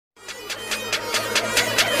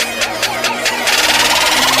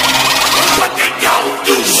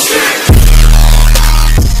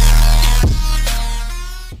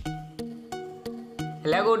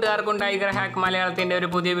എല്ലാവർക്കും tiger hack മലയാളത്തിൻ്റെ ഒരു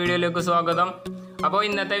പുതിയ വീഡിയോയിലേക്ക് സ്വാഗതം. അപ്പോൾ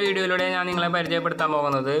ഇന്നത്തെ വീഡിയോയിലൂടെ ഞാൻ നിങ്ങളെ പരിചയപ്പെടുത്താൻ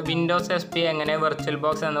പോകുന്നത് വിൻഡോസ് SP എങ്ങനെ വെർച്വൽ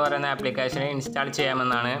ബോക്സ് എന്ന് പറയുന്ന ആപ്ലിക്കേഷൻ ഇൻസ്റ്റാൾ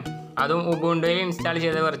ചെയ്യാമെന്നാണ്. അതും ഉബുണ്ടുയിൽ ഇൻസ്റ്റാൾ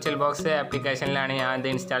ചെയ്ത വെർച്വൽ ബോക്സ് ആപ്ലിക്കേഷനിലാണ് ഞാൻ ഇത്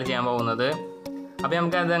ഇൻസ്റ്റാൾ ചെയ്യാൻ പോകുന്നത്. അപ്പോൾ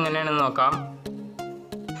നമുക്കത് എങ്ങനെയാണെന്ന് നോക്കാം.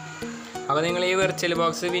 അപ്പോൾ നിങ്ങൾ ഈ വെർച്വൽ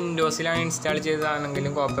ബോക്സ് വിൻഡോസിലാണ് ഇൻസ്റ്റാൾ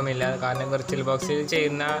ചെയ്തതാണെങ്കിലും കുഴപ്പമില്ല, കാരണം വെർച്വൽ ബോക്സിൽ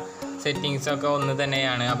ചെയ്യുന്ന സെറ്റിങ്സൊക്കെ ഒന്ന്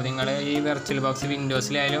തന്നെയാണ്. അപ്പോൾ നിങ്ങൾ ഈ വെർച്വൽ ബോക്സ്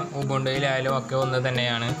വിൻഡോസിലായാലും ഉബുണ്ടുയിലായാലും ഒക്കെ ഒന്ന്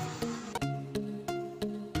തന്നെയാണ്.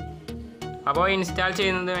 അപ്പോൾ ഇൻസ്റ്റാൾ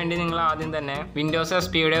ചെയ്യുന്നതിന് വേണ്ടി നിങ്ങൾ ആദ്യം തന്നെ വിൻഡോസ്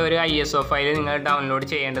SPയുടെ ഒരു ISO ഫയൽ നിങ്ങൾ ഡൗൺലോഡ്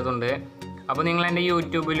ചെയ്യേണ്ടതുണ്ട്. അപ്പോൾ നിങ്ങൾ എൻ്റെ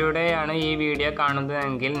യൂട്യൂബിലൂടെയാണ് ഈ വീഡിയോ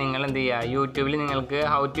കാണുന്നതെങ്കിൽ നിങ്ങൾ എന്ത് ചെയ്യുക, യൂട്യൂബിൽ നിങ്ങൾക്ക്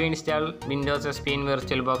how to install Windows SP in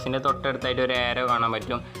virtual ബോക്സിൻ്റെ തൊട്ടടുത്തായിട്ട് ഒരു ആരോ കാണാൻ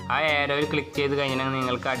പറ്റും. ആ ആരോയിൽ ക്ലിക്ക് ചെയ്ത് കഴിഞ്ഞാൽ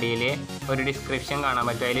നിങ്ങൾക്ക് അടിയിൽ ഒരു ഡിസ്ക്രിപ്ഷൻ കാണാൻ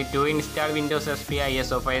പറ്റും. അതിൽ to install Windows SP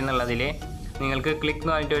ISO file എന്നുള്ളതിൽ നിങ്ങൾക്ക് ക്ലിക്ക്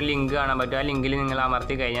എന്ന് പറഞ്ഞിട്ട് ഒരു ലിങ്ക് കാണാൻ പറ്റും. ആ ലിങ്കിൽ നിങ്ങൾ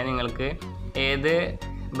അമർത്തി കഴിഞ്ഞാൽ നിങ്ങൾക്ക് ഏത്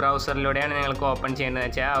ബ്രൗസറിലൂടെയാണ് നിങ്ങൾക്ക് ഓപ്പൺ ചെയ്യേണ്ടതെന്ന്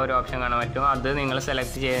വെച്ചാൽ ആ ഒരു ഓപ്ഷൻ കാണാൻ പറ്റും. അത് നിങ്ങൾ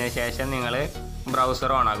സെലക്ട് ചെയ്തതിന് ശേഷം നിങ്ങൾ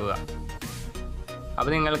ബ്രൗസർ ഓൺ ആക്കുക.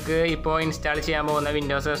 അപ്പോൾ നിങ്ങൾക്ക് ഇപ്പോൾ ഇൻസ്റ്റാൾ ചെയ്യാൻ പോകുന്ന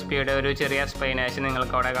വിൻഡോസ് SPയുടെ ഒരു ചെറിയ എക്സ്പ്ലനേഷൻ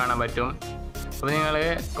നിങ്ങൾക്ക് അവിടെ കാണാൻ പറ്റും. അപ്പോൾ നിങ്ങൾ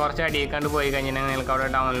കുറച്ച് അടിയിക്കാണ്ട് പോയി കഴിഞ്ഞാൽ നിങ്ങൾക്ക് അവിടെ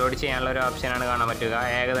ഡൗൺലോഡ് ചെയ്യാനുള്ള ഒരു ഓപ്ഷനാണ് കാണാൻ പറ്റുക.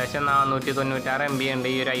 ഏകദേശം 496 MB ഉണ്ട്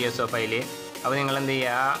ഈ ഒരു ISO ഫയൽ. അപ്പോൾ നിങ്ങൾ എന്ത്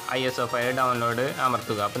ചെയ്യുക, ISO ഫയൽ ഡൗൺലോഡ്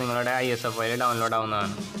അമർത്തുക. അപ്പോൾ നിങ്ങളുടെ ISO ഫയൽ ഡൗൺലോഡ്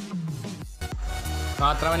ആവുന്നതാണ്.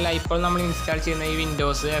 മാത്രമല്ല, ഇപ്പോൾ നമ്മൾ ഇൻസ്റ്റാൾ ചെയ്യുന്ന ഈ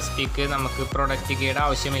വിൻഡോസ് SPക്ക് നമുക്ക് പ്രൊഡക്റ്റ് കീയുടെ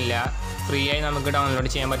ആവശ്യമില്ല, ഫ്രീ ആയി നമുക്ക് ഡൗൺലോഡ്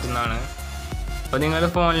ചെയ്യാൻ പറ്റുന്നതാണ്. അപ്പോൾ നിങ്ങൾ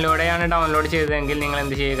ഫോണിലൂടെയാണ് ഡൗൺലോഡ് ചെയ്തതെങ്കിൽ നിങ്ങൾ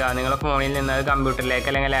എന്ത് ചെയ്യുക, നിങ്ങളുടെ ഫോണിൽ നിന്ന് അത് കമ്പ്യൂട്ടറിലേക്ക്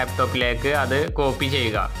അല്ലെങ്കിൽ ലാപ്ടോപ്പിലേക്ക് അത് കോപ്പി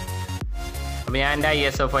ചെയ്യുക. അപ്പോൾ ഞാൻ എൻ്റെ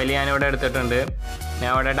ISO ഫയൽ ഞാനിവിടെ എടുത്തിട്ടുണ്ട്. ഞാൻ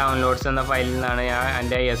ഇവിടെ ഡൗൺലോഡ്സ് എന്ന ഫയലിൽ നിന്നാണ് ഞാൻ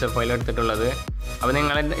എൻ്റെ ISO ഫയൽ എടുത്തിട്ടുള്ളത്. അപ്പോൾ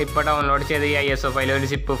നിങ്ങൾ ഇപ്പോൾ ഡൗൺലോഡ് ചെയ്ത ഈ ISO ഫയൽ ഒരു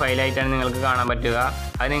സിപ്പ് ഫയലായിട്ടാണ് നിങ്ങൾക്ക് കാണാൻ പറ്റുക.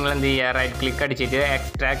 അത് നിങ്ങൾ എന്ത് ചെയ്യുക, റൈറ്റ് ക്ലിക്ക് അടിച്ചിട്ട്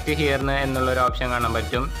എക്സ്ട്രാക്റ്റ് ഹിയർന്ന് എന്നുള്ളൊരു ഓപ്ഷൻ കാണാൻ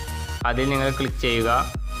പറ്റും. അതിൽ നിങ്ങൾ ക്ലിക്ക് ചെയ്യുക.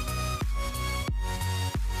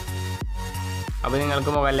 അപ്പോൾ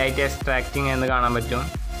നിങ്ങൾക്ക് മുകളിലായിട്ട് എക്സ്ട്രാക്റ്റിംഗ് എന്ന് കാണാൻ പറ്റും.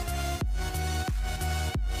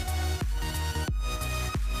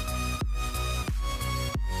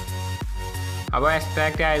 അപ്പോൾ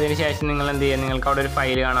എക്സ്ട്രാക്റ്റ് ആയതിനു ശേഷം നിങ്ങൾ എന്ത് ചെയ്യുക, നിങ്ങൾക്ക് അവിടെ ഒരു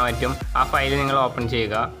ഫയൽ കാണാൻ പറ്റും. ആ ഫയൽ നിങ്ങൾ ഓപ്പൺ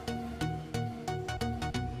ചെയ്യുക.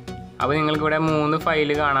 അപ്പോൾ നിങ്ങൾക്കിവിടെ 3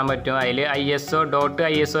 ഫയൽ കാണാൻ പറ്റും. അതിൽ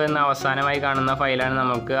ISO എന്ന അവസാനമായി കാണുന്ന ഫയലാണ്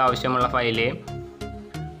നമുക്ക് ആവശ്യമുള്ള ഫയല്.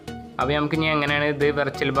 അപ്പോൾ നമുക്ക് ഇനി എങ്ങനെയാണ് ഇത്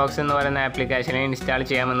വെർച്വൽ ബോക്സ് എന്ന് പറയുന്ന ആപ്ലിക്കേഷനെ ഇൻസ്റ്റാൾ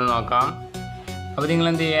ചെയ്യാമെന്ന് നോക്കാം. അപ്പോൾ നിങ്ങൾ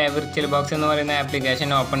എന്ത് ചെയ്യുക, വെർച്വൽ ബോക്സ് എന്ന് പറയുന്ന ആപ്ലിക്കേഷൻ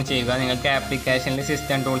ഓപ്പൺ ചെയ്യുക. നിങ്ങൾക്ക് ആപ്ലിക്കേഷനിൽ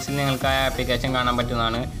സിസ്റ്റം ടൂൾസിൽ നിങ്ങൾക്ക് ആ ആപ്ലിക്കേഷൻ കാണാൻ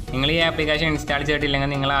പറ്റുന്നതാണ്. നിങ്ങൾ ഈ ആപ്ലിക്കേഷൻ ഇൻസ്റ്റാൾ ചെയ്തിട്ടില്ലെങ്കിൽ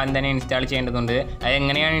നിങ്ങൾ ആദ്യം തന്നെ ഇൻസ്റ്റാൾ ചെയ്യേണ്ടതുണ്ട്. അത്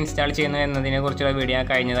എങ്ങനെയാണ് ഇൻസ്റ്റാൾ ചെയ്യുന്നത് എന്നതിനെക്കുറിച്ചുള്ള വീഡിയോ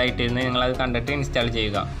കഴിഞ്ഞതായിട്ടിരുന്ന് നിങ്ങളത് കണ്ടിട്ട് ഇൻസ്റ്റാൾ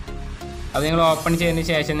ചെയ്യുക. അത് നിങ്ങൾ ഓപ്പൺ ചെയ്തതിന്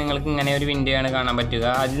ശേഷം നിങ്ങൾക്ക് ഇങ്ങനെ ഒരു വിൻഡോ ആണ് കാണാൻ പറ്റുക.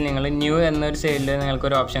 അതിൽ നിങ്ങൾ ന്യൂ എന്നൊരു സൈഡിൽ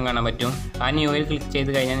നിങ്ങൾക്കൊരു ഓപ്ഷൻ കാണാൻ പറ്റും. ആ ന്യൂവിൽ ക്ലിക്ക്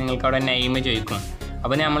ചെയ്ത് കഴിഞ്ഞാൽ നിങ്ങൾക്ക് അവിടെ നെയിം ചോദിക്കും.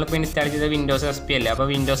 അപ്പോൾ നമ്മളിപ്പോൾ ഇൻസ്റ്റാൾ ചെയ്ത വിൻഡോസ് SP അല്ലേ, അപ്പോൾ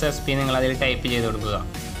വിൻഡോസ് SP നിങ്ങൾ അതിൽ ടൈപ്പ് ചെയ്ത് കൊടുക്കുക.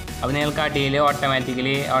 അപ്പോൾ നിങ്ങൾക്ക് അടിയിൽ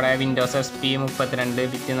ഓട്ടോമാറ്റിക്കലി അവിടെ വിൻഡോസ് SP 32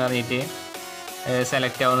 ബിറ്റ് എന്ന് പറഞ്ഞിട്ട്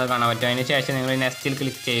സെലക്ട് ആവുന്നത് കാണാൻ പറ്റും. അതിന് ശേഷം നിങ്ങൾ നെക്സ്റ്റിൽ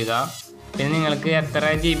ക്ലിക്ക് ചെയ്യുക. പിന്നെ നിങ്ങൾക്ക് എത്ര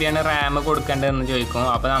GB ആണ് RAM കൊടുക്കേണ്ടതെന്ന് ചോദിക്കും.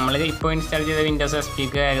 അപ്പോൾ നമ്മൾ ഇപ്പോൾ ഇൻസ്റ്റാൾ ചെയ്ത വിൻഡോസ്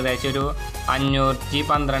SPക്ക് ഏകദേശം ഒരു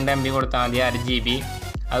 512 MB കൊടുത്താൽ മതി, 1/2 GB.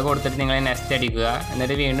 അത് കൊടുത്തിട്ട് നിങ്ങൾ നെക്സ്റ്റ് അടിക്കുക.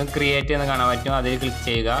 എന്നിട്ട് വീണ്ടും ക്രിയേറ്റ് എന്ന് കാണാൻ പറ്റും, അതിൽ ക്ലിക്ക്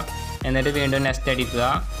ചെയ്യുക. എന്നിട്ട് വീണ്ടും നെക്സ്റ്റ് അടിക്കുക,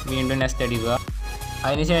 വീണ്ടും നെക്സ്റ്റ് അടിക്കുക.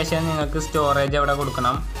 അതിനുശേഷം നിങ്ങൾക്ക് സ്റ്റോറേജ് അവിടെ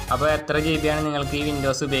കൊടുക്കണം. അപ്പോൾ എത്ര GB ആണ് നിങ്ങൾക്ക് ഈ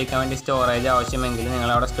വിൻഡോസ് ഉപയോഗിക്കാൻ വേണ്ടി സ്റ്റോറേജ് ആവശ്യമെങ്കിൽ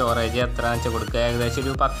നിങ്ങളവിടെ സ്റ്റോറേജ് എത്ര വെച്ചാൽ കൊടുക്കുക. ഏകദേശം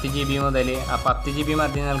ഒരു 10 GB മുതൽ 10 GB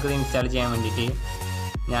മതി നിങ്ങൾക്ക് ഇൻസ്റ്റാൾ ചെയ്യാൻ വേണ്ടിയിട്ട്.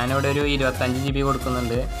 ഞാനിവിടെ ഒരു 25 GB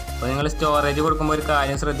കൊടുക്കുന്നുണ്ട്. അപ്പോൾ നിങ്ങൾ സ്റ്റോറേജ് കൊടുക്കുമ്പോൾ ഒരു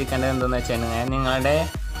കാര്യം ശ്രദ്ധിക്കേണ്ടത് എന്താണെന്ന് വെച്ചാൽ, നിങ്ങളുടെ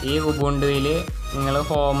ഈ ഉബുണ്ടുവിൽ നിങ്ങൾ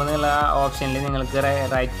ഹോം എന്നുള്ള ഓപ്ഷനിൽ നിങ്ങൾക്ക്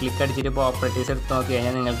റൈറ്റ് ക്ലിക്ക് അടിച്ചിട്ട് പ്രോപ്പർട്ടീസ് എടുത്ത് നോക്കി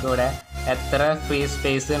കഴിഞ്ഞാൽ നിങ്ങൾക്ക് ഇവിടെ എത്ര ഫ്രീ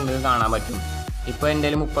സ്പേസ് ഉണ്ട് കാണാൻ പറ്റും. ഇപ്പോൾ എൻ്റെ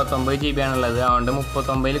 39 GB ആണുള്ളത്. അതുകൊണ്ട്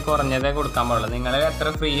 39ൽ കുറഞ്ഞതേ കൊടുക്കാൻ പാടുള്ളൂ. നിങ്ങൾ എത്ര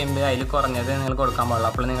ഫ്രീ ഉണ്ട് അതിൽ കുറഞ്ഞതേ നിങ്ങൾ കൊടുക്കാൻ പാടുള്ളൂ.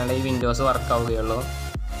 അപ്പോൾ നിങ്ങളുടെ ഈ വിൻഡോസ് വർക്ക് ആവുകയുള്ളൂ.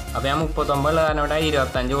 അപ്പോൾ ഞാൻ 39 ഉള്ള കാരണം ഇവിടെ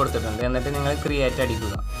 25 കൊടുത്തിട്ടുണ്ട്. എന്നിട്ട് നിങ്ങൾ ക്രിയേറ്റ്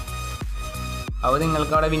അടിക്കുക. അപ്പോൾ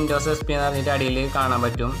നിങ്ങൾക്ക് അവിടെ വിൻഡോസ് SP എന്ന് പറഞ്ഞിട്ട് അടിയിൽ കാണാൻ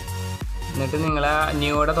പറ്റും. എന്നിട്ട് നിങ്ങൾ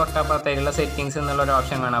ന്യൂയുടെ തൊട്ടപ്പുറത്തേക്കുള്ള സെറ്റിങ്സ് എന്നുള്ളൊരു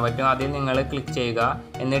ഓപ്ഷൻ കാണാൻ പറ്റും. അതിൽ നിങ്ങൾ ക്ലിക്ക് ചെയ്യുക.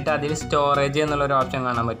 എന്നിട്ട് അതിൽ സ്റ്റോറേജ് എന്നുള്ളൊരു ഓപ്ഷൻ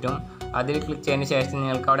കാണാൻ പറ്റും. അതിൽ ക്ലിക്ക് ചെയ്തതിന് ശേഷം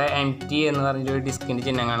നിങ്ങൾക്ക് അവിടെ empty എന്ന് പറഞ്ഞിട്ടൊരു ഡിസ്കിൻ്റെ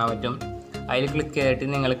ചിഹ്നം കാണാൻ പറ്റും. അതിൽ ക്ലിക്ക് ചെയ്തിട്ട്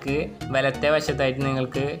നിങ്ങൾക്ക് വലത്തെ വശത്തായിട്ട്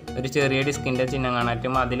നിങ്ങൾക്ക് ഒരു ചെറിയ ഡിസ്കിൻ്റെ ചിഹ്നം കാണാൻ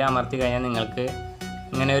പറ്റും. അതിൽ അമർത്തി കഴിഞ്ഞാൽ നിങ്ങൾക്ക്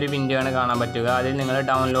ഇങ്ങനെ ഒരു വിൻഡോ ആണ് കാണാൻ പറ്റുക. അതിൽ നിങ്ങൾ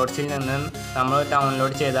ഡൗൺലോഡ്സിൽ നിന്ന് നമ്മൾ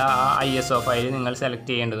ഡൗൺലോഡ് ചെയ്ത ആ ISO ഫയൽ നിങ്ങൾ സെലക്ട്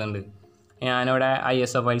ചെയ്യേണ്ടതുണ്ട്. ഞാനിവിടെ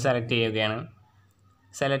ISO ഫയൽ സെലക്ട് ചെയ്യുകയാണ്.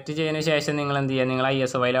 സെലക്ട് ചെയ്തതിന് ശേഷം നിങ്ങൾ എന്ത് ചെയ്യുക, നിങ്ങൾ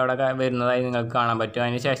ISO ഫയൽ അവിടെ വരുന്നതായി നിങ്ങൾക്ക് കാണാൻ പറ്റും.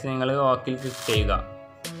 അതിന് ശേഷം നിങ്ങൾ ഓക്കിൽ ക്ലിക്ക് ചെയ്യുക.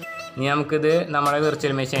 ഇനി നമുക്കിത് നമ്മുടെ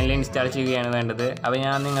വിർച്വൽ മെഷീനിൽ ഇൻസ്റ്റാൾ ചെയ്യുകയാണ് വേണ്ടത്. അപ്പോൾ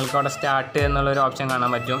നിങ്ങൾക്ക് അവിടെ സ്റ്റാർട്ട് എന്നുള്ളൊരു ഓപ്ഷൻ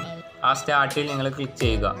കാണാൻ പറ്റും. ആ സ്റ്റാർട്ടിൽ നിങ്ങൾ ക്ലിക്ക്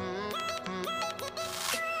ചെയ്യുക.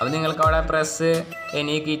 അപ്പോൾ നിങ്ങൾക്ക് അവിടെ press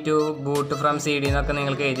any key to boot from CD എന്നൊക്കെ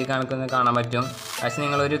നിങ്ങൾക്ക് എഴുതി കാണാൻ പറ്റും. പക്ഷേ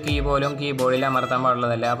നിങ്ങളൊരു കീ പോലും കീബോർഡിൽ അമർത്താൻ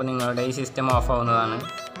പാടുള്ളതല്ല. അപ്പോൾ നിങ്ങളുടെ ഈ സിസ്റ്റം ഓഫ് ആവുന്നതാണ്.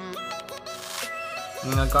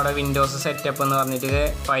 നിങ്ങൾക്കവിടെ വിൻഡോസ് സെറ്റപ്പ് എന്ന് പറഞ്ഞിട്ട്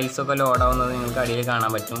ഫയൽസൊക്കെ ലോഡാവുന്നത് നിങ്ങൾക്ക് അടിയിൽ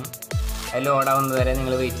കാണാൻ പറ്റും. അത് ലോഡാവുന്നത് വരെ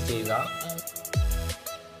നിങ്ങൾ വെയിറ്റ് ചെയ്യുക.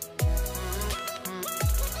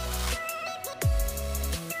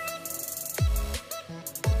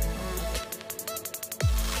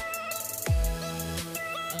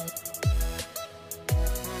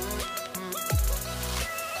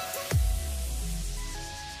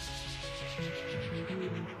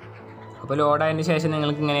 അപ്പോൾ ലോഡായതിന് ശേഷം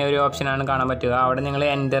നിങ്ങൾക്ക് ഇങ്ങനെ ഒരു ഓപ്ഷനാണ് കാണാൻ പറ്റുക. അവിടെ നിങ്ങൾ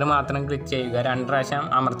എൻ്റർ മാത്രം ക്ലിക്ക് ചെയ്യുക. 2 പ്രാവശ്യം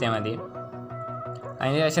അമർത്തിയാൽ മതി.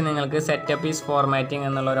 അതിനുശേഷം നിങ്ങൾക്ക് സെറ്റപ്പ് ഈസ് ഫോർമാറ്റിംഗ്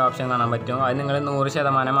എന്നുള്ള ഒരു ഓപ്ഷൻ കാണാൻ പറ്റും. അത് നിങ്ങൾ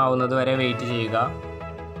 100% ആവുന്നത് വരെ വെയിറ്റ് ചെയ്യുക.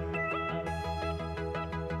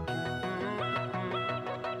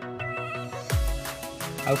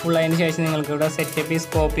 അത് ഫുള്ളതിന് ശേഷം നിങ്ങൾക്ക് ഇവിടെ സെറ്റപ്പ് ഈസ്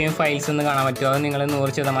കോപ്പിയും ഫയൽസ് എന്ന് കാണാൻ പറ്റും. അത് നിങ്ങൾ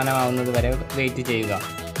 100% ആവുന്നത് വരെ വെയിറ്റ് ചെയ്യുക.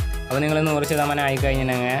 അപ്പോൾ നിങ്ങൾ 100% ആയി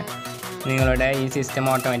കഴിഞ്ഞിട്ടുണ്ടെങ്കിൽ നിങ്ങളുടെ ഈ സിസ്റ്റം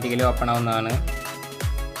ഓട്ടോമാറ്റിക്കലി ഓപ്പൺ ആവുന്നതാണ്.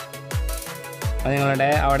 അത് നിങ്ങളുടെ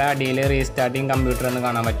അവിടെ അടിയിൽ റീസ്റ്റാർട്ടിങ് കമ്പ്യൂട്ടർ എന്ന്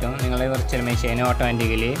കാണാൻ പറ്റും. നിങ്ങളുടെ വിർച്വൽ മെഷീൻ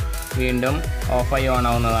ഓട്ടോമാറ്റിക്കലി വീണ്ടും ഓഫായി ഓൺ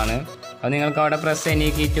ആവുന്നതാണ്. അപ്പോൾ നിങ്ങൾക്ക് അവിടെ press any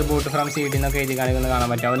key to boot from CD എന്നൊക്കെ എഴുതി കാണിക്കുന്നത് കാണാൻ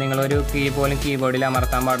പറ്റും. അപ്പോൾ നിങ്ങളൊരു കീ പോലും കീബോർഡിൽ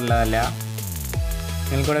അമർത്താൻ പാടുള്ളതല്ല.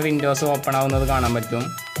 നിങ്ങൾക്കിവിടെ വിൻഡോസ് ഓപ്പൺ ആവുന്നത് കാണാൻ പറ്റും.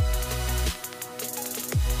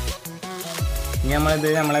 ഇനി നമ്മളിത്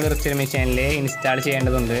നമ്മളെ വിർച്വൽ മെഷീനിൽ ഇൻസ്റ്റാൾ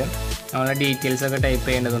ചെയ്യേണ്ടതുണ്ട്. നമ്മളെ ഡീറ്റെയിൽസൊക്കെ ടൈപ്പ്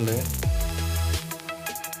ചെയ്യേണ്ടതുണ്ട്.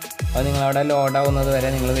 അപ്പോൾ നിങ്ങളവിടെ ലോഡാവുന്നത് വരെ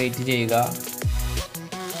നിങ്ങൾ വെയിറ്റ് ചെയ്യുക.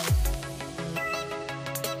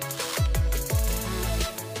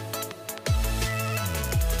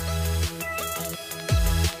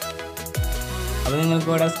 അപ്പോൾ നിങ്ങൾക്ക്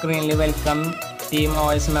ഇവിടെ സ്ക്രീനിൽ വെൽക്കം ടീം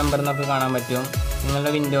OS മെമ്പർ എന്നൊക്കെ കാണാൻ പറ്റും.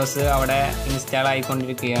 നിങ്ങളുടെ വിൻഡോസ് അവിടെ ഇൻസ്റ്റാൾ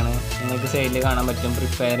ആയിക്കൊണ്ടിരിക്കുകയാണ്. നിങ്ങൾക്ക് സൈഡിൽ കാണാൻ പറ്റും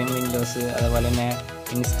പ്രിപ്പയറിങ് വിൻഡോസ്, അതുപോലെ തന്നെ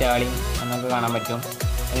ഇൻസ്റ്റാളിങ് എന്നൊക്കെ കാണാൻ പറ്റും.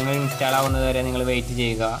 നിങ്ങൾ ഇൻസ്റ്റാൾ ആവുന്നത് വരെ നിങ്ങൾ വെയിറ്റ്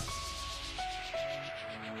ചെയ്യുക.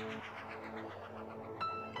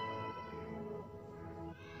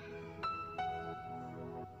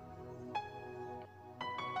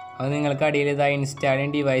 അത് നിങ്ങൾക്ക് അടിയിൽ ഇതായി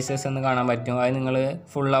ഇൻസ്റ്റാളിങ് ഡിവൈസസ് എന്ന് കാണാൻ പറ്റും. അത് നിങ്ങൾ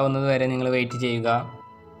ഫുൾ ആവുന്നത് വരെ നിങ്ങൾ വെയിറ്റ് ചെയ്യുക.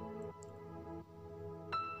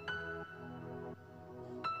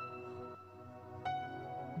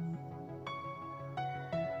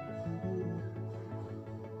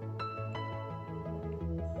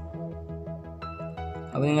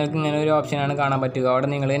 അപ്പോൾ നിങ്ങൾക്ക് ഇങ്ങനെ ഒരു ഓപ്ഷനാണ് കാണാൻ പറ്റുക. അവിടെ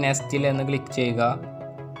നിങ്ങൾ നെക്സ്റ്റിൽ എന്ന് ക്ലിക്ക് ചെയ്യുക.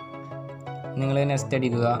 നിങ്ങൾ നെക്സ്റ്റ്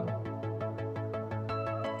അടിക്കുക.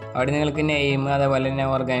 അവിടെ നിങ്ങൾക്ക് നെയിം അതുപോലെ തന്നെ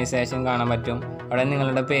ഓർഗനൈസേഷൻ കാണാൻ പറ്റും. അവിടെ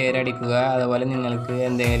നിങ്ങളുടെ പേരടിക്കുക. അതുപോലെ നിങ്ങൾക്ക്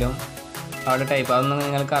എന്തെങ്കിലും അവിടെ ടൈപ്പ്, അതൊന്നും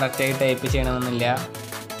നിങ്ങൾ കറക്റ്റായി ടൈപ്പ് ചെയ്യണമെന്നില്ല.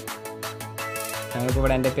 ഞങ്ങൾക്ക്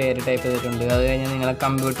ഇവിടെ എൻ്റെ പേര് ടൈപ്പ് ചെയ്തിട്ടുണ്ട്. അത് കഴിഞ്ഞാൽ നിങ്ങളെ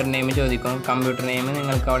കമ്പ്യൂട്ടർ നെയിം ചോദിക്കും. കമ്പ്യൂട്ടർ നെയിം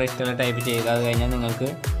നിങ്ങൾക്ക് അവിടെ ഇഷ്ടമുള്ള ടൈപ്പ് ചെയ്യുക. അത് കഴിഞ്ഞാൽ നിങ്ങൾക്ക്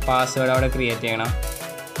പാസ്വേഡ് അവിടെ ക്രിയേറ്റ് ചെയ്യണം.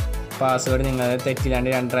 പാസ്വേഡ് നിങ്ങൾ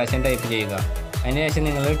തെറ്റില്ലാണ്ട് 2 പ്രാവശ്യം ടൈപ്പ് ചെയ്യുക. അതിനുശേഷം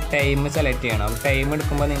നിങ്ങൾ ടൈം സെലക്ട് ചെയ്യണം. ടൈം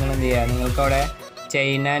എടുക്കുമ്പോൾ നിങ്ങൾ എന്ത് ചെയ്യുക, നിങ്ങൾക്ക് അവിടെ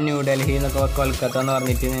ചൈന, ന്യൂഡൽഹി എന്നൊക്കെ കൊൽക്കത്ത എന്ന്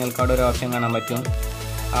പറഞ്ഞിട്ട് നിങ്ങൾക്ക് അവിടെ ഒരു ഓപ്ഷൻ കാണാൻ പറ്റും.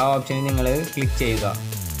 ആ ഓപ്ഷനിൽ നിങ്ങൾ ക്ലിക്ക് ചെയ്യുക.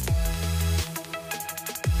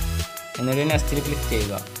 എന്നിട്ട് നെക്സ്റ്റിൽ ക്ലിക്ക്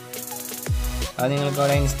ചെയ്യുക. അത് നിങ്ങൾക്ക്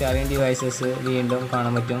അവിടെ ഇൻസ്റ്റാളിങ് ഡിവൈസസ് വീണ്ടും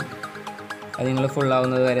കാണാൻ പറ്റും. അത് നിങ്ങൾ ഫുൾ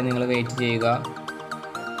ആവുന്നത് വരെ നിങ്ങൾ വെയിറ്റ് ചെയ്യുക.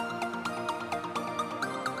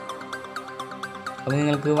 അപ്പോൾ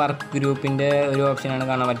നിങ്ങൾക്ക് വർക്ക് ഗ്രൂപ്പിൻ്റെ ഒരു ഓപ്ഷനാണ്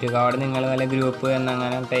കാണാൻ പറ്റുക. അവിടെ നിങ്ങൾ വല്ല ഗ്രൂപ്പ്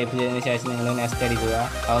എന്നങ്ങനെ ടൈപ്പ് ചെയ്തതിന് ശേഷം നിങ്ങൾ നെക്സ്റ്റ് അടിക്കുക.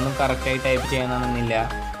 അതൊന്നും കറക്റ്റായി ടൈപ്പ് ചെയ്യണമെന്നില്ല.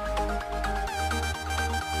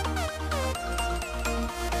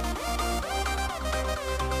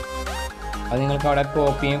 അത് നിങ്ങൾക്ക് അവിടെ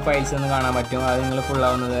കോപ്പിയും ഫയൽസ് എന്ന് കാണാൻ പറ്റും. അത് നിങ്ങൾ ഫുൾ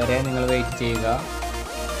ആവുന്നത് വരെ നിങ്ങൾ വെയിറ്റ് ചെയ്യുക.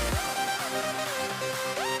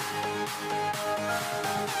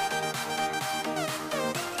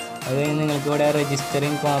 അത് നിങ്ങൾക്ക് ഇവിടെ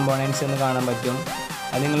രജിസ്റ്ററിങ് കോമ്പോണൻറ്റ്സ് എന്ന് കാണാൻ പറ്റും.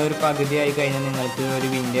 അത് നിങ്ങളൊരു പകുതി ആയി കഴിഞ്ഞാൽ നിങ്ങൾക്ക് ഒരു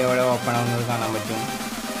വിൻഡോ അവിടെ ഓപ്പൺ ആവുന്നത് കാണാൻ പറ്റും.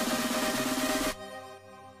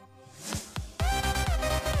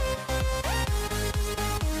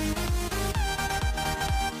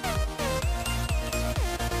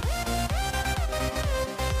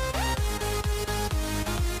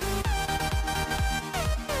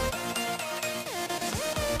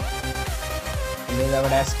 ഇത്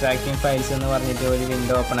അവിടെ എക്സ്ട്രാക്റ്റിംഗ് ഫയൽസ് എന്ന് പറഞ്ഞിട്ട് ഒരു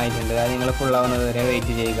വിൻഡോ ഓപ്പൺ ആയിട്ടുണ്ട്. അത് നിങ്ങൾ ഫുൾ ആവുന്നത് വരെ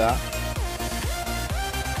വെയിറ്റ് ചെയ്യുക.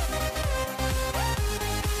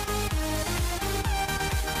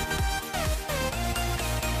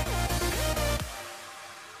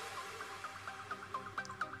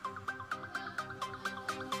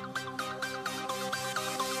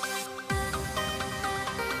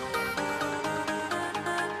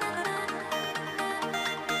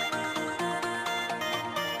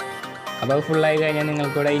 അപ്പോൾ ഫുള്ളായി കഴിഞ്ഞാൽ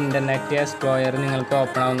നിങ്ങൾക്കിവിടെ ഇൻ്റർനെറ്റ് എക്സ്പ്ലോറർ നിങ്ങൾക്ക്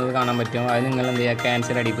ഓപ്പൺ ആവുന്നത് കാണാൻ പറ്റും. അത് നിങ്ങൾ എന്ത് ചെയ്യുക,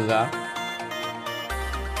 ക്യാൻസൽ അടിക്കുക.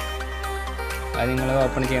 അത് നിങ്ങൾ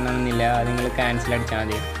ഓപ്പൺ ചെയ്യണമെന്നില്ല, അത് നിങ്ങൾ ക്യാൻസൽ അടിച്ചാൽ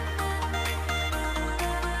മതി.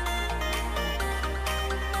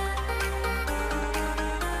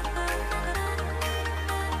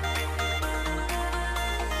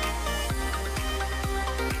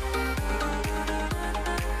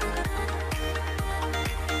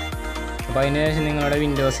 അപ്പോൾ അതിന് ശേഷം നിങ്ങളുടെ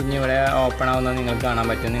വിൻഡോസിന് ഇവിടെ ഓപ്പൺ ആവുന്നത് നിങ്ങൾക്ക് കാണാൻ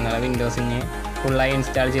പറ്റും. നിങ്ങളുടെ വിൻഡോസിന് ഫുള്ളായി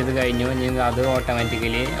ഇൻസ്റ്റാൾ ചെയ്ത് കഴിഞ്ഞു. ഇനി അത്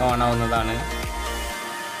ഓട്ടോമാറ്റിക്കലി ഓൺ ആവുന്നതാണ്.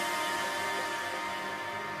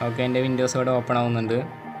 ഓക്കെ, എൻ്റെ വിൻഡോസ് ഇവിടെ ഓപ്പൺ ആവുന്നുണ്ട്.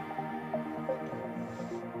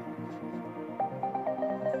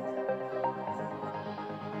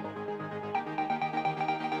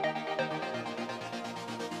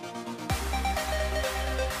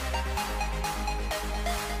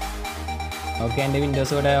 ഓക്കെ, എൻ്റെ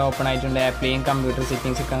വിൻഡോസ് ഇവിടെ ഓപ്പൺ ആയിട്ടുണ്ട്. ആപ്ലിയും കമ്പ്യൂട്ടർ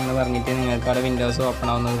സെറ്റിങ്സ് ഒക്കെ എന്ന് പറഞ്ഞിട്ട് നിങ്ങൾക്ക് അവിടെ വിൻഡോസ് ഓപ്പൺ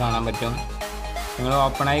ആവുന്നത് കാണാൻ പറ്റും. നിങ്ങൾ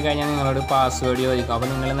ഓപ്പൺ ആയി കഴിഞ്ഞാൽ നിങ്ങളോട് പാസ്വേഡ് ചോദിക്കും. അപ്പോൾ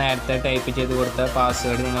നിങ്ങൾ നേരത്തെ ടൈപ്പ് ചെയ്ത് കൊടുത്ത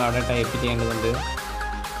പാസ്വേഡ് നിങ്ങളവിടെ ടൈപ്പ് ചെയ്യേണ്ടതുണ്ട്.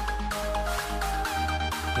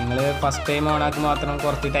 നിങ്ങൾ ഫസ്റ്റ് ടൈം ഓൺ ആക്കുമ്പോൾ മാത്രം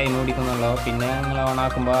കുറച്ച് ടൈം പിടിക്കുന്നുള്ളൂ. പിന്നെ നിങ്ങൾ ഓൺ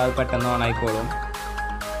ആക്കുമ്പോൾ അത് പെട്ടെന്ന് ഓൺ ആയിക്കോളും.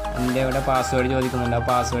 എൻ്റെ ഇവിടെ പാസ്വേഡ് ചോദിക്കുന്നുണ്ട്. ആ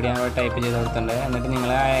പാസ്വേഡ് ഞാൻ അവിടെ ടൈപ്പ് ചെയ്ത് കൊടുത്തിട്ടുണ്ട്. എന്നിട്ട്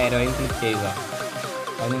നിങ്ങൾ ആ ആരോയിൽ ക്ലിക്ക് ചെയ്യുക.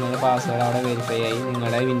 അപ്പോൾ നിങ്ങളുടെ പാസ്വേഡ് അവിടെ വെരിഫൈ ആയി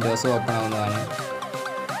നിങ്ങളുടെ വിൻഡോസ് ഓപ്പൺ ആവുന്നതാണ്.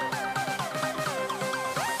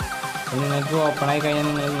 നിങ്ങൾക്ക് ഓപ്പൺ ആയി കഴിഞ്ഞാൽ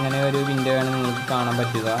നിങ്ങൾ ഇങ്ങനെ ഒരു വിൻഡോ ആണ് നിങ്ങൾക്ക് കാണാൻ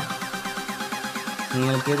പറ്റുക.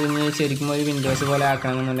 നിങ്ങൾക്ക് ഇതിന് ശരിക്കും ഒരു വിൻഡോസ് പോലെ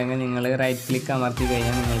ആക്കണമെന്നുണ്ടെങ്കിൽ നിങ്ങൾ റൈറ്റ് ക്ലിക്ക് അമർത്തി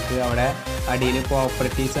കഴിഞ്ഞാൽ നിങ്ങൾക്ക് അവിടെ അടിയിൽ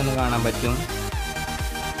പ്രോപ്പർട്ടീസ് എന്ന് കാണാൻ പറ്റും.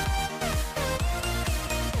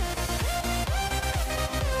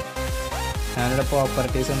 ഞാനിവിടെ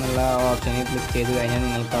പ്രോപ്പർട്ടീസ് എന്നുള്ള ഓപ്ഷനിൽ ക്ലിക്ക് ചെയ്ത് കഴിഞ്ഞാൽ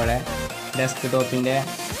നിങ്ങൾക്ക് അവിടെ ഡെസ്ക്ടോപ്പിൻ്റെ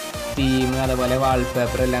തീം അതുപോലെ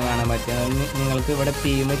വാൾപേപ്പർ എല്ലാം കാണാൻ പറ്റും. നിങ്ങൾക്ക് ഇവിടെ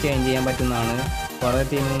തീം ചേഞ്ച് ചെയ്യാൻ പറ്റുന്നതാണ്. കുറേ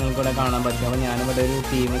തീം നിങ്ങൾക്കിവിടെ കാണാൻ പറ്റും. അപ്പോൾ ഞാനിവിടെ ഒരു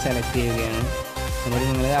തീം സെലക്ട് ചെയ്യുകയാണ്. എന്നിട്ട്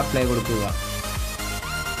നിങ്ങൾ അപ്ലൈ കൊടുക്കുക.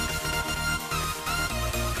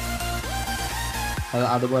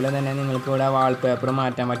 അതുപോലെ തന്നെ നിങ്ങൾക്കിവിടെ വാൾപേപ്പർ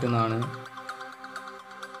മാറ്റാൻ പറ്റുന്നതാണ്.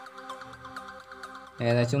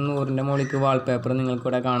 ഏകദേശം 100ൻ്റെ മുകളിലേക്ക് വാൾപേപ്പർ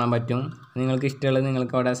നിങ്ങൾക്കിവിടെ കാണാൻ പറ്റും. നിങ്ങൾക്ക് ഇഷ്ടമുള്ളത്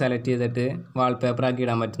നിങ്ങൾക്കവിടെ സെലക്ട് ചെയ്തിട്ട് വാൾപേപ്പർ ആക്കി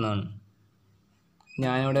ഇടാൻ പറ്റുന്നതാണ്.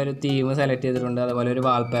 ഞാനിവിടെ ഒരു തീം സെലക്ട് ചെയ്തിട്ടുണ്ട്. അതുപോലെ ഒരു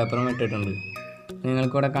വാൾപേപ്പറും ഇട്ടിട്ടുണ്ട്.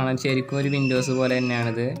 നിങ്ങൾക്കിവിടെ കാണാൻ ശരിക്കും ഒരു വിൻഡോസ് പോലെ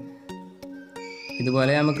തന്നെയാണിത്.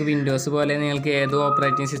 ഇതുപോലെ നമുക്ക് വിൻഡോസ് പോലെ നിങ്ങൾക്ക് ഏത്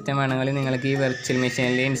ഓപ്പറേറ്റിംഗ് സിസ്റ്റം വേണമെങ്കിലും നിങ്ങൾക്ക് ഈ വെർച്വൽ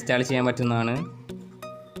മെഷീനിൽ ഇൻസ്റ്റാൾ ചെയ്യാൻ പറ്റുന്നതാണ്.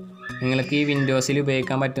 നിങ്ങൾക്ക് ഈ വിൻഡോസിൽ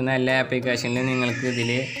ഉപയോഗിക്കാൻ പറ്റുന്ന എല്ലാ ആപ്ലിക്കേഷനിലും നിങ്ങൾക്ക്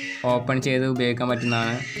ഇതിൽ ഓപ്പൺ ചെയ്ത് ഉപയോഗിക്കാൻ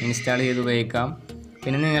പറ്റുന്നതാണ്. ഇൻസ്റ്റാൾ ചെയ്ത് ഉപയോഗിക്കാം.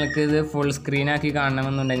 പിന്നെ നിങ്ങൾക്ക് ഇത് ഫുൾ സ്ക്രീനാക്കി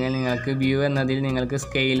കാണണമെന്നുണ്ടെങ്കിൽ നിങ്ങൾക്ക് വ്യൂ എന്നതിൽ നിങ്ങൾക്ക്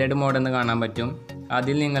സ്കെയിലഡ് മോഡ് എന്ന് കാണാൻ പറ്റും.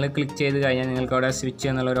 അതിൽ നിങ്ങൾ ക്ലിക്ക് ചെയ്ത് കഴിഞ്ഞാൽ നിങ്ങൾക്ക് അവിടെ സ്വിച്ച്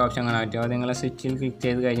എന്നുള്ളൊരു ഓപ്ഷൻ കാണാൻ പറ്റും. അത് നിങ്ങൾ സ്വിച്ചിൽ ക്ലിക്ക്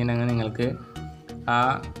ചെയ്ത് കഴിഞ്ഞിട്ടുണ്ടെങ്കിൽ നിങ്ങൾക്ക്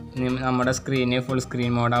നമ്മുടെ സ്ക്രീന് ഫുൾ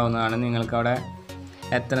സ്ക്രീൻ മോഡ് ആവുന്നതാണ്. നിങ്ങൾക്കവിടെ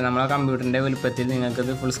നമ്മളെ കമ്പ്യൂട്ടറിൻ്റെ വലുപ്പത്തിൽ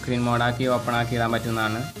നിങ്ങൾക്കത് ഫുൾ സ്ക്രീൻ മോഡാക്കി ഓപ്പൺ ആക്കി ഇടാൻ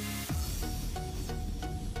പറ്റുന്നതാണ്.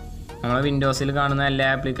 നമ്മളെ വിൻഡോസിൽ കാണുന്ന എല്ലാ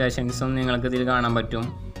ആപ്ലിക്കേഷൻസും നിങ്ങൾക്കിതിൽ കാണാൻ പറ്റും.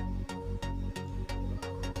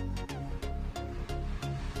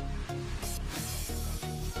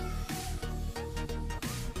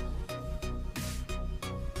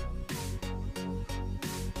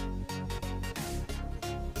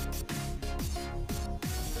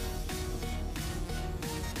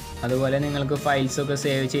 അതുപോലെ നിങ്ങൾക്ക് ഫയൽസൊക്കെ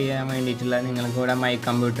സേവ് ചെയ്യാൻ വേണ്ടിയിട്ടുള്ള നിങ്ങൾക്ക് ഇവിടെ മൈ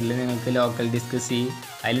കമ്പ്യൂട്ടറിൽ നിങ്ങൾക്ക് ലോക്കൽ ഡിസ്ക് സി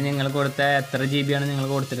അതിൽ നിങ്ങൾ കൊടുത്ത എത്ര GB ആണ് നിങ്ങൾ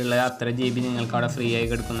കൊടുത്തിട്ടുള്ളത് അത്ര GB നിങ്ങൾക്ക് അവിടെ ഫ്രീ ആയി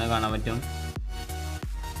കിടക്കുന്നത് കാണാൻ പറ്റും.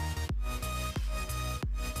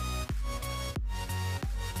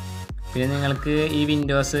 പിന്നെ നിങ്ങൾക്ക് ഈ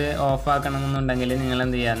വിൻഡോസ് ഓഫ് ആക്കണമെന്നുണ്ടെങ്കിൽ നിങ്ങൾ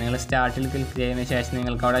എന്ത് ചെയ്യുക, നിങ്ങൾ സ്റ്റാർട്ടിൽ ക്ലിക്ക് ചെയ്തതിന് ശേഷം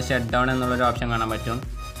നിങ്ങൾക്ക് അവിടെ ഷട്ട് ഡൗൺ എന്നുള്ളൊരു ഓപ്ഷൻ കാണാൻ പറ്റും.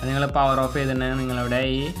 അത് നിങ്ങൾ പവർ ഓഫ് ചെയ്തിട്ടുണ്ടെങ്കിൽ നിങ്ങളുടെ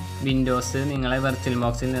ഈ വിൻഡോസ് നിങ്ങളെ വെർച്വൽ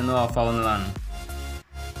ബോക്സിൽ നിന്ന് ഓഫ് ആവുന്നതാണ്.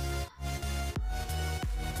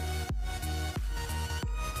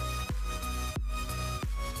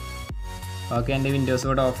 ഓക്കെ, എൻ്റെ വിൻഡോസ്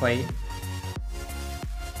ഇവിടെ ഓഫായി.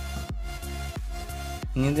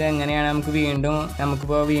 ഇനി ഇത് എങ്ങനെയാണ്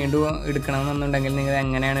നമുക്കിപ്പോൾ വീണ്ടും എടുക്കണമെന്നുണ്ടെങ്കിൽ നിങ്ങൾ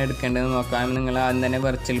എങ്ങനെയാണ് എടുക്കേണ്ടതെന്ന് നോക്കാം. നിങ്ങൾ ആദ്യം തന്നെ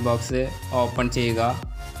വെർച്വൽ ബോക്സ് ഓപ്പൺ ചെയ്യുക.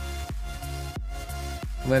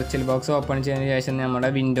 വെർച്വൽ ബോക്സ് ഓപ്പൺ ചെയ്തതിന് ശേഷം നമ്മുടെ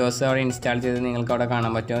വിൻഡോസ് അവിടെ ഇൻസ്റ്റാൾ ചെയ്ത് നിങ്ങൾക്ക് അവിടെ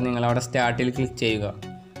കാണാൻ പറ്റുമോ. നിങ്ങളവിടെ സ്റ്റാർട്ടിൽ ക്ലിക്ക് ചെയ്യുക.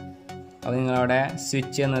 അപ്പോൾ നിങ്ങളവിടെ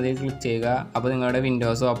സ്വിച്ച് എന്നതിൽ ക്ലിക്ക് ചെയ്യുക. അപ്പോൾ നിങ്ങളുടെ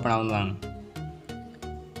വിൻഡോസ് ഓപ്പൺ ആവുന്നതാണ്.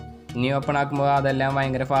 ഇനി ഓപ്പൺ ആക്കുമ്പോൾ അതെല്ലാം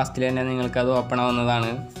ഭയങ്കര ഫാസ്റ്റിൽ തന്നെ നിങ്ങൾക്കത് ഓപ്പൺ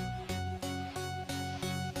ആവുന്നതാണ്.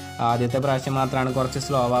 ആദ്യത്തെ പ്രാവശ്യം മാത്രമാണ് കുറച്ച്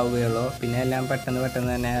സ്ലോ ആവുകയുള്ളൂ. പിന്നെ എല്ലാം പെട്ടെന്ന്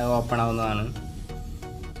തന്നെ ഓപ്പൺ ആവുന്നതാണ്.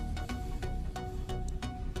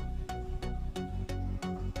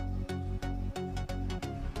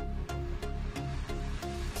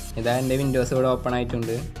 ഇതാ എൻ്റെ വിൻഡോസ് ഇവിടെ ഓപ്പൺ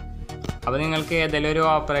ആയിട്ടുണ്ട്. അപ്പോൾ നിങ്ങൾക്ക് ഏതെങ്കിലും ഒരു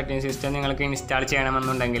ഓപ്പറേറ്റിംഗ് സിസ്റ്റം നിങ്ങൾക്ക് ഇൻസ്റ്റാൾ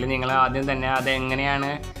ചെയ്യണമെന്നുണ്ടെങ്കിൽ നിങ്ങൾ ആദ്യം തന്നെ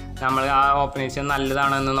അതെങ്ങനെയാണ് നമ്മൾ ആ ഓപ്പറേറ്റിംഗ് സിസ്റ്റം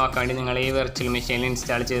നല്ലതാണോ എന്ന് നോക്കാൻ വേണ്ടി നിങ്ങൾ ഈ വെർച്വൽ മെഷീനിൽ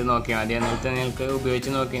ഇൻസ്റ്റാൾ ചെയ്ത് നോക്കിയാൽ മതി. എന്നിട്ട് നിങ്ങൾക്ക്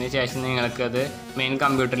ഉപയോഗിച്ച് നോക്കിയതിന് ശേഷം നിങ്ങൾക്കത് മെയിൻ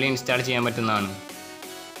കമ്പ്യൂട്ടറിൽ ഇൻസ്റ്റാൾ ചെയ്യാൻ പറ്റുന്നതാണ്.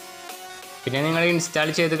 പിന്നെ നിങ്ങൾ ഇൻസ്റ്റാൾ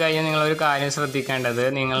ചെയ്ത് കഴിഞ്ഞാൽ നിങ്ങളൊരു കാര്യം ശ്രദ്ധിക്കേണ്ടത്,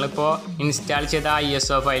 നിങ്ങളിപ്പോൾ ഇൻസ്റ്റാൾ ചെയ്ത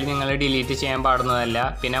ISO ഫയൽ നിങ്ങൾ ഡിലീറ്റ് ചെയ്യാൻ പാടുന്നതല്ല.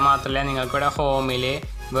 പിന്നെ മാത്രമല്ല, നിങ്ങൾക്കിവിടെ ഹോമിൽ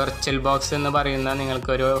വെർച്വൽ ബോക്സ് എന്ന് പറയുന്ന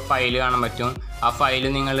നിങ്ങൾക്കൊരു ഫയൽ കാണാൻ പറ്റും. ആ ഫയൽ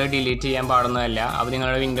നിങ്ങൾ ഡിലീറ്റ് ചെയ്യാൻ പാടുന്നതല്ല. അപ്പോൾ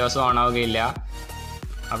നിങ്ങളുടെ വിൻഡോസ് ഓൺ ആവുകയില്ല.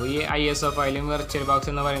 അപ്പോൾ ഈ ISO ഫയലും വെർച്വൽ ബോക്സ്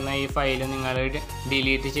എന്ന് പറയുന്ന ഈ ഫയൽ നിങ്ങൾ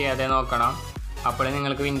ഡിലീറ്റ് ചെയ്യാതെ നോക്കണം. അപ്പോഴേ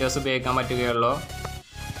നിങ്ങൾക്ക് വിൻഡോസ് ഉപയോഗിക്കാൻ പറ്റുകയുള്ളൂ.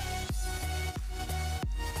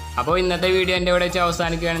 അപ്പോൾ ഇന്നത്തെ വീഡിയോ എൻ്റെ ഇവിടെ വെച്ച്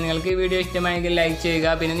അവസാനിക്കുകയാണ്. നിങ്ങൾക്ക് ഈ വീഡിയോ ഇഷ്ടമായെങ്കിൽ ലൈക്ക് ചെയ്യുക.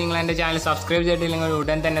 പിന്നെ നിങ്ങൾ എൻ്റെ ചാനൽ സബ്സ്ക്രൈബ് ചെയ്തിട്ടില്ലെങ്കിൽ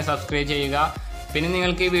ഉടൻ തന്നെ സബ്സ്ക്രൈബ് ചെയ്യുക. പിന്നെ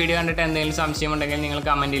നിങ്ങൾക്ക് ഈ വീഡിയോ കണ്ടിട്ട് എന്തെങ്കിലും സംശയമുണ്ടെങ്കിൽ നിങ്ങൾ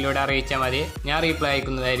കമൻറ്റിലൂടെ അറിയിച്ചാൽ മതി. ഞാൻ റീപ്ലൈ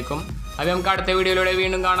അയക്കുന്നതായിരിക്കും. അപ്പോൾ നമുക്ക് അടുത്ത വീഡിയോയിലൂടെ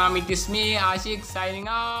വീണ്ടും കാണാം. It is me Ashiq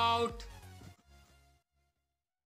signing out.